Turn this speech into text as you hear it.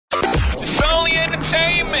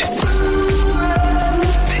entertainment.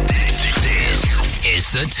 This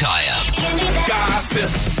is the tie-up.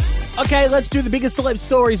 Gossip. Okay, let's do the biggest celeb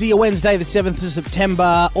stories of your Wednesday, the 7th of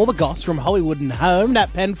September. All the goss from Hollywood and home.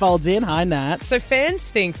 Nat Penfold's in. Hi, Nat. So fans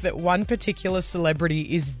think that one particular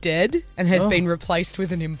celebrity is dead and has been replaced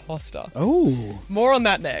with an imposter. Oh. More on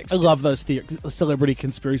that next. I love those celebrity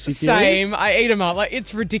conspiracy theories. Same. I eat them up. Like,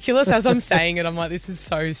 it's ridiculous. As I'm saying it, I'm like, this is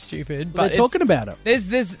so stupid. But they're talking about it.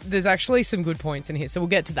 There's actually some good points in here, so we'll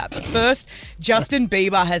get to that. But first, Justin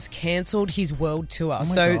Bieber has cancelled his world tour.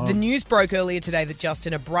 God. The news broke earlier today that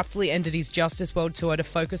Justin abruptly ended his Justice World Tour to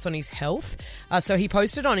focus on his health. So he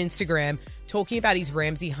posted on Instagram talking about his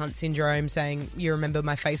Ramsay Hunt syndrome, saying, you remember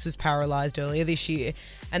my face was paralysed earlier this year.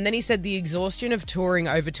 And then he said, the exhaustion of touring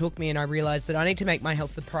overtook me and I realised that I need to make my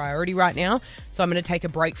health the priority right now. So I'm going to take a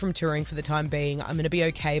break from touring for the time being. I'm going to be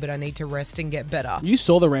okay, but I need to rest and get better. You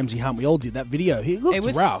saw the Ramsay Hunt. We all did that video. He looked It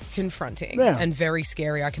was rough. confronting Yeah. and very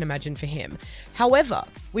scary, I can imagine, for him. However,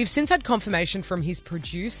 we've since had confirmation from his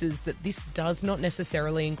producers that this does not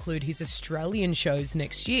necessarily include his Australian shows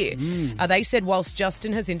next year. They said whilst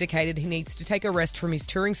Justin has indicated he needs to take a rest from his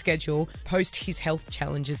touring schedule post his health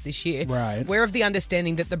challenges this year, Right. we're of the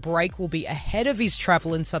understanding that the break will be ahead of his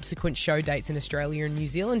travel and subsequent show dates in Australia and New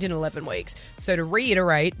Zealand in 11 weeks. So to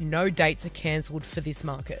reiterate, no dates are cancelled for this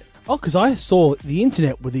market. Oh, because I saw the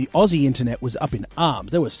internet, with the Aussie internet, was up in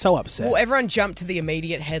arms. They were so upset. Well, everyone jumped to the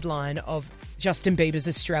immediate headline of Justin Bieber's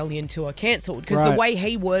Australian tour cancelled because the Right. way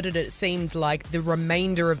he worded it seemed like the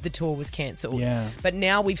remainder of the tour was cancelled. Yeah. But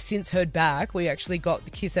now we've since heard back. We actually got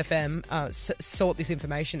the Kiss FM sort this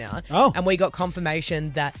information out. Oh. And we got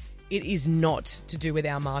confirmation that it is not to do with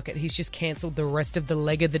our market. He's just cancelled the rest of the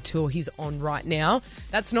leg of the tour he's on right now.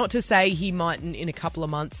 That's not to say he mightn't in a couple of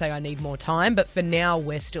months say I need more time, but for now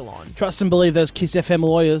we're still on. Trust and believe those Kiss FM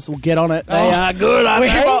lawyers will get on it. They are good, aren't We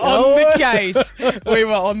they? were on the case. We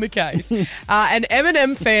were on the case. And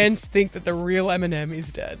Eminem fans think that the real Eminem is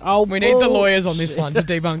dead. Oh, we need the lawyers on this one to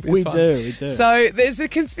debunk this We one. do. So there's a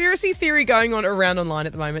conspiracy theory going on around online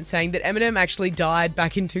at the moment saying that Eminem actually died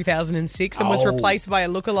back in 2006 and was Oh. replaced by a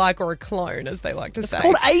lookalike or a clone, as they like to say. It's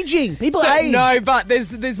called aging. People age. No, but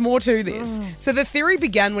there's more to this. So the theory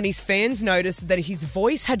began when his fans noticed that his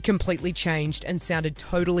voice had completely changed and sounded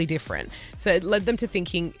totally different. So it led them to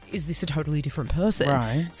thinking, is this a totally different person?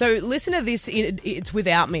 Right. So listen to this. It's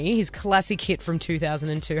Without Me, his classic hit from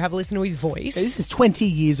 2002. Have a listen to his voice. This is 20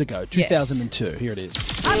 years ago, 2002. Here it is.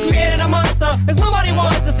 I created a monster, cause nobody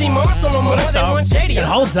wants to see Marshall no more than one shady. It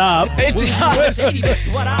holds up. It does.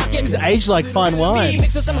 It's aged like fine wine.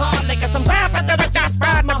 Okay,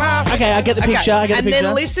 I get the picture. I get the and picture.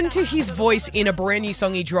 then listen to his voice in a brand new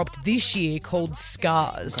song he dropped this year called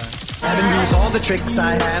Scars. Haven't used all the tricks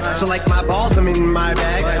I have, so like my balls, I'm in my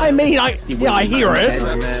bag. I mean, I hear it.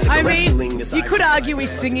 I mean, you could argue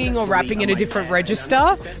he's singing or rapping in a different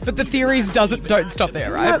register, but the theories don't stop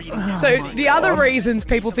there, right? So the other reasons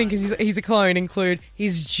people think he's a clone include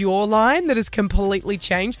his jawline that has completely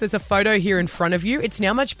changed. There's a photo here in front of you. It's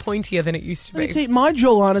now much pointier than it used to be. See, my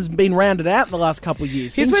jawline has been rounded out the last couple of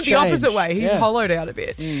years. He's Things went the change. opposite way. He's Yeah. hollowed out a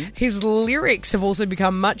bit. His lyrics have also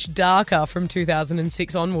become much darker from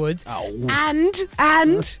 2006 onwards. Oh. And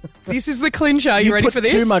this is the clincher. Are you ready put for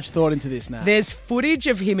this? too much thought into this now. There's footage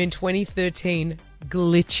of him in 2013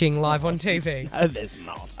 glitching live on TV. There's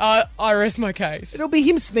not. I rest my case. It'll be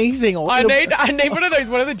him sneezing. Or I need one of those.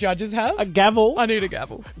 What do the judges have? a gavel. I need a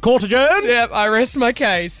gavel. Court adjourned. Yep, I rest my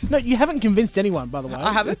case. No, you haven't convinced anyone, by the way.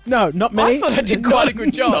 I haven't? No, not me. I thought I did quite a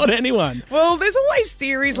good job. Not anyone. Well, there's always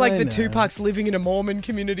theories like I the know. Tupac's living in a Mormon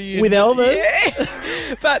community. With Elvis?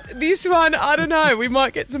 Yeah. But this one, I don't know. We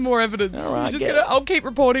might get some more evidence. All right, I'll keep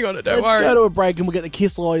reporting on it. Don't Let's worry. go to a break and we'll get the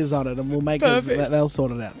Kiss lawyers on it and we'll make it. Perfect. They'll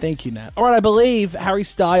sort it out. Thank you, Nat. All right, I believe Harry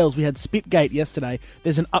Styles, we had Spitgate yesterday.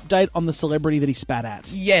 There's an update on the celebrity that he spat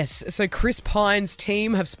at. Yes. So Chris Pine's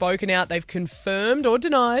team have spoken out. They've confirmed or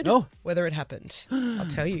denied whether it happened. I'll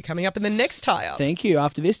tell you coming up in the next tie-up. Thank you.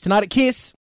 After this, tonight at Kiss.